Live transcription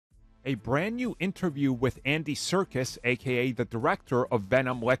A brand new interview with Andy Serkis, aka the director of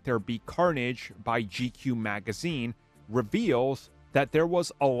Venom Let There Be Carnage by GQ magazine, reveals that there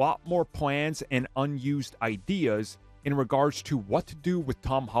was a lot more plans and unused ideas in regards to what to do with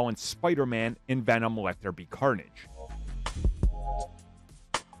Tom Holland's Spider-Man in Venom Let There Be Carnage.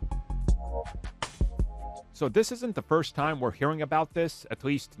 So this isn't the first time we're hearing about this, at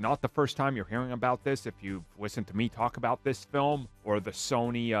least not the first time you're hearing about this if you've listened to me talk about this film or the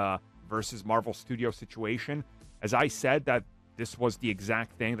Sony versus Marvel Studio situation. As I said, that this was the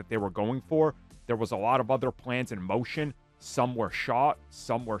exact thing that they were going for. There was a lot of other plans in motion. Some were shot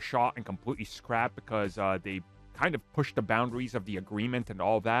and completely scrapped because they kind of pushed the boundaries of the agreement and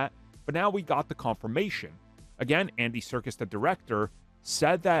all that. But now we got the confirmation. Again, Andy Serkis, the director,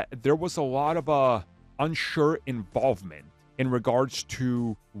 said that there was a lot of unsure involvement in regards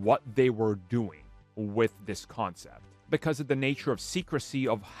to what they were doing with this concept because of the nature of secrecy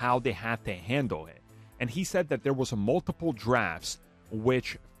of how they had to handle it. And he said that there was multiple drafts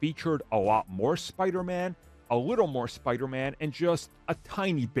which featured a lot more Spider-Man, a little more Spider-Man, and just a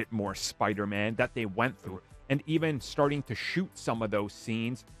tiny bit more Spider-Man that they went through, and even starting to shoot some of those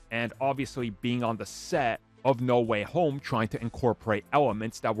scenes, and obviously being on the set of No Way Home trying to incorporate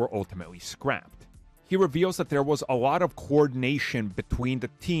elements that were ultimately scrapped. He reveals that there was a lot of coordination between the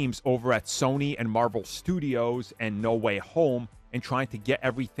teams over at Sony and Marvel Studios and No Way Home and trying to get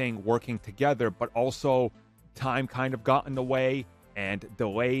everything working together, but also time kind of got in the way and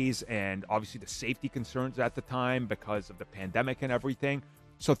delays and obviously the safety concerns at the time because of the pandemic and everything.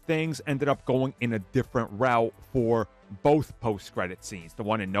 So things ended up going in a different route for both post-credit scenes, the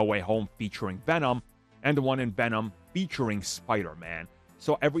one in No Way Home featuring Venom and the one in Venom featuring Spider-Man.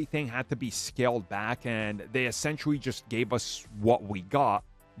 So everything had to be scaled back, and they essentially just gave us what we got,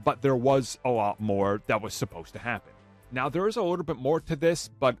 but there was a lot more that was supposed to happen. Now, there is a little bit more to this,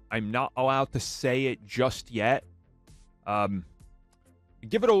 but I'm not allowed to say it just yet.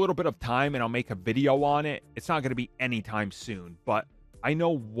 Give it a little bit of time, and I'll make a video on it. It's not going to be anytime soon, but I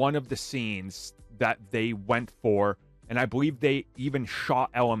know one of the scenes that they went for, and I believe they even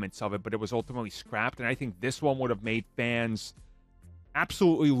shot elements of it, but it was ultimately scrapped, and I think this one would have made fans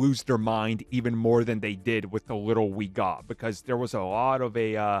absolutely lose their mind even more than they did with the little we got, because there was a lot of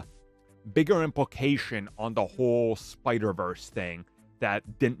a bigger implication on the whole Spider-Verse thing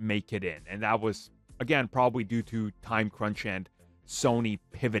that didn't make it in. And that was, again, probably due to time crunch and Sony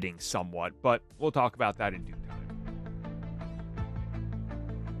pivoting somewhat, but we'll talk about that in due time.